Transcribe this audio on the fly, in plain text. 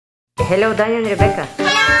Hello, Dani and Rebeca.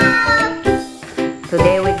 Hello.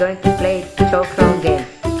 Today we're going to play CHOW game.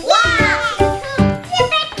 Wow.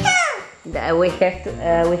 We have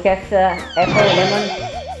apple, lemon,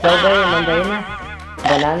 strawberry, mandarin,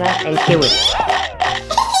 banana, and kiwi.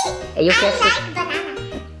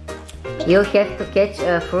 You have to catch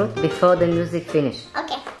a fruit before the music finish.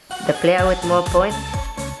 Okay. The player with more points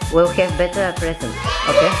will have better presents.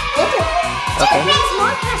 Okay? Okay.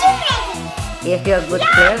 If you're a good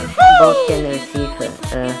player, both can receive. Okay.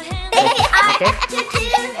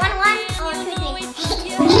 2-2, 1-1, or 2-3.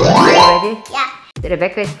 Are you ready? Yeah.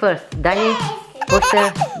 Rebeca is first. Dani, push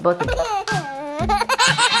the button.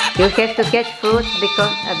 You have to catch fruit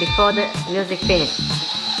because before the music finish.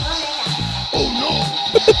 Oh no.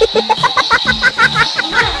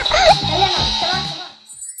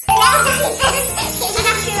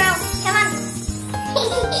 Come on.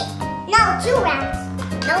 No, 2 rounds.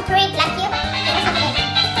 No 3 like you.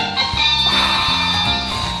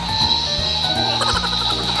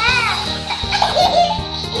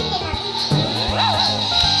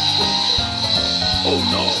 Oh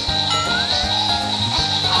no.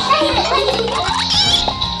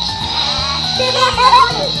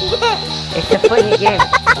 It's a funny game.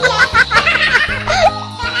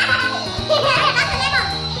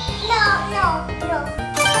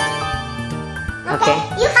 Okay.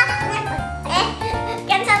 You have to win.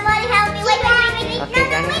 Can somebody help me? Wait. Okay, No,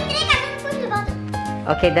 Dani. wait, I don't push the button.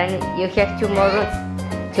 Okay, Dani, you have 2 more runs.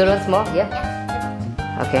 2 runs more, yeah?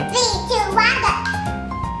 Okay. 3, 2, 1, go.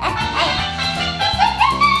 I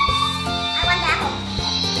want the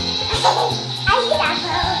apple. I eat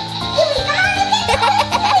apple. Kiwi, come on, you can do it.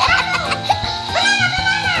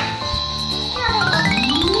 Banana.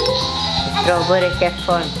 Strawberry have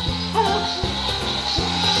fun.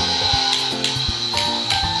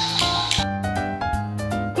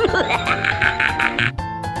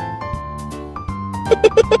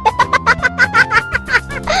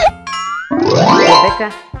 Rebeca,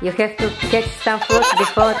 you have to catch some fruit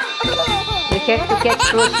before. You have to catch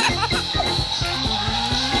fruit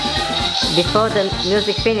before the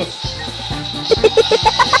music finishes.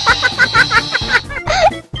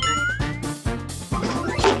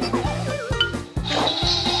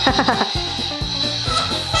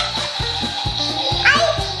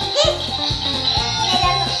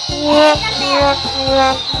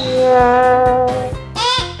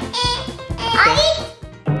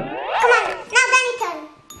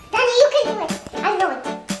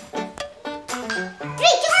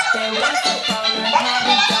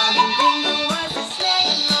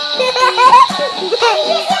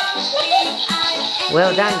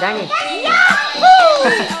 Well done, Dani.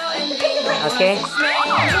 Okay.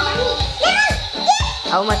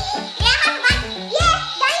 How much?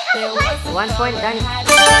 1 point, Dani.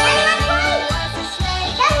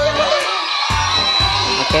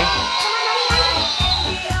 Okay.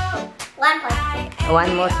 1 point.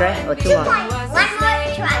 1 more try or 2 more? 1 more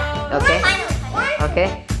try. Okay. Okay.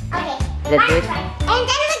 Okay. Let's do it. And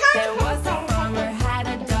then we go to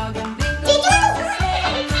Did you?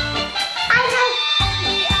 I know.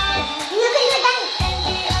 You can do that.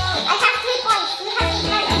 I have 3 points. You have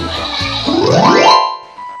 3 points.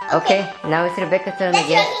 Okay, now it's Rebecca's turn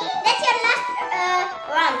again. That's your last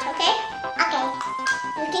round, okay? Okay.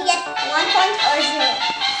 You can get 1 point or 0.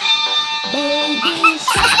 Baby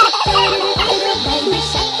shark, baby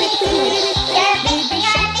shark, baby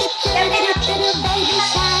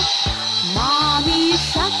shark. Mommy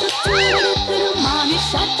shark, mommy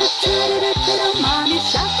shark, mommy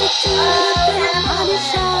shark, mommy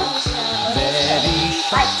shark. Baby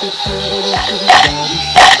shark,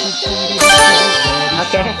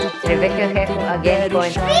 Okay, Rebecca have again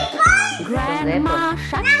point. Grandma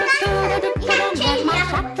shark,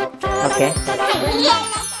 Okay.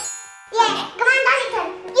 Yeah, come on, Darlington.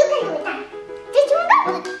 You can do it now. Did you go?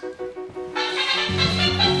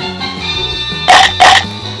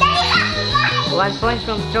 1 point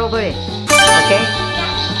from strawberry. Okay.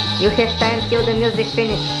 You have time till the music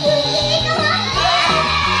finish.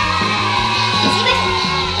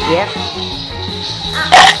 Yep.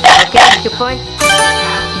 Okay, 2 points.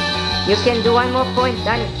 You can do 1 more point,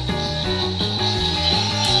 Dani.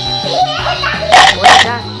 Well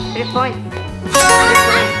done. 3 points. 3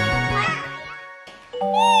 points.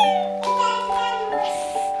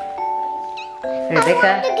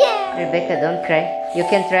 Rebecca, don't cry. You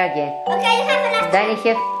can try again. Okay, you have a last Dani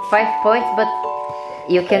have 5 points, but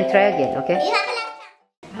you can try again, okay? You have a last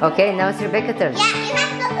chance. Okay, now it's Rebecca's turn. Yeah, you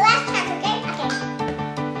have the last chance, okay? Okay.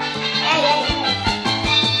 Ready?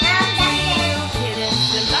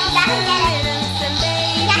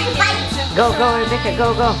 Now that's it. Go, Rebecca, go.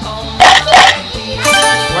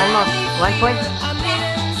 Yeah. One more. 1 point.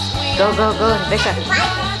 Go, go, go, Rebeca.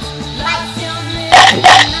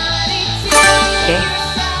 Okay.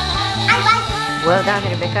 Well done,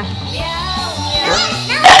 Rebeca.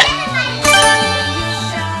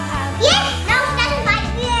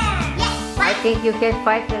 I think you have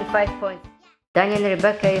 5 and 5 points. Dani and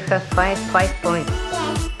Rebeca, you have 5 points.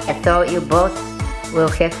 And so you both will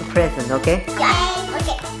have a present, okay?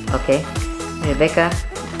 Okay. Rebeca,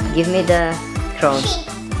 give me the crown.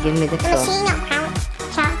 Give me the crown.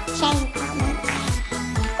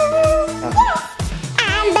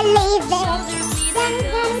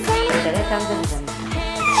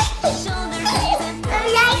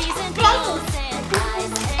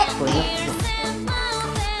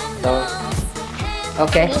 So,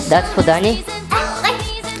 okay, that's for Dani.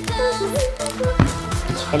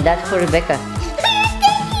 And that's for Rebeca.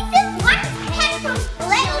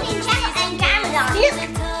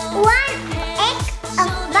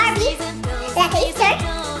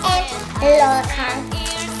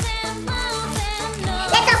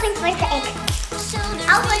 Let's open first the egg.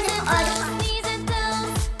 I'll open the other one.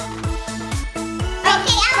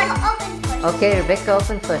 Okay, I'll open first. Okay, Rebeca,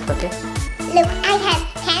 open first, okay? Look, I have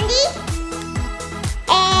candy.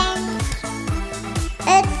 And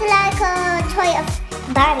it's like a toy of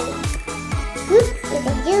Barbie. Oops, you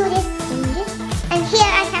can do this, And here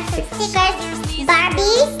I have some stickers.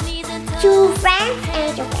 Barbie, 2 friends,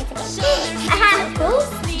 and 2 friends again. I have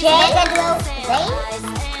Jay that will play.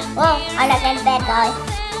 Whoa, I like that bad guy.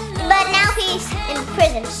 But now he's in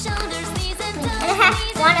prison. And I have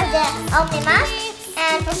one of the Optimus.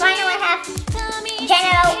 And for final I have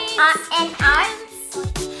General and R.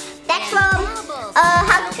 That's from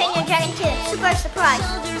How to Train Your Dragon 2. Super surprise.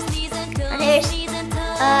 And here's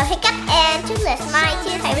Hiccup and Toothless, my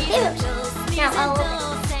 2 favorite heroes. Now I'll open.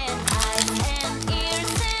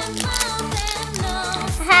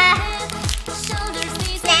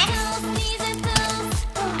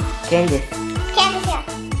 Candy. Candy here.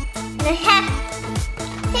 And I have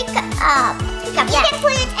Hiccup. You can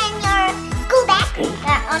put it in your school bag.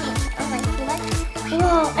 On my school bag.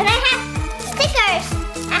 Whoa. And I have stickers.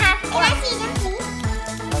 Can I see them, please?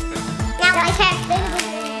 Now I have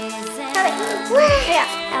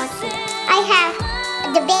I have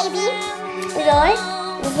the baby Lord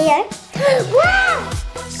here. Wow!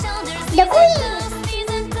 The queen.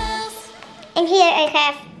 And here I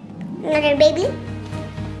have another baby.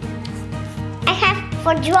 I have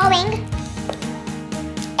for drawing.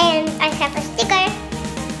 And I have a sticker.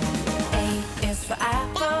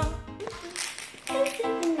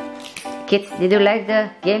 Kids, did you like the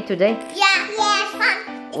game today? Yeah, it's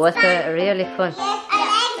fun. Was really fun. Yes, I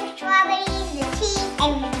like the strawberries, the tea,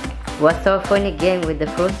 and Was so funny game with the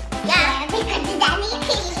fruit? yeah, because the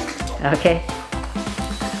Dani. Okay.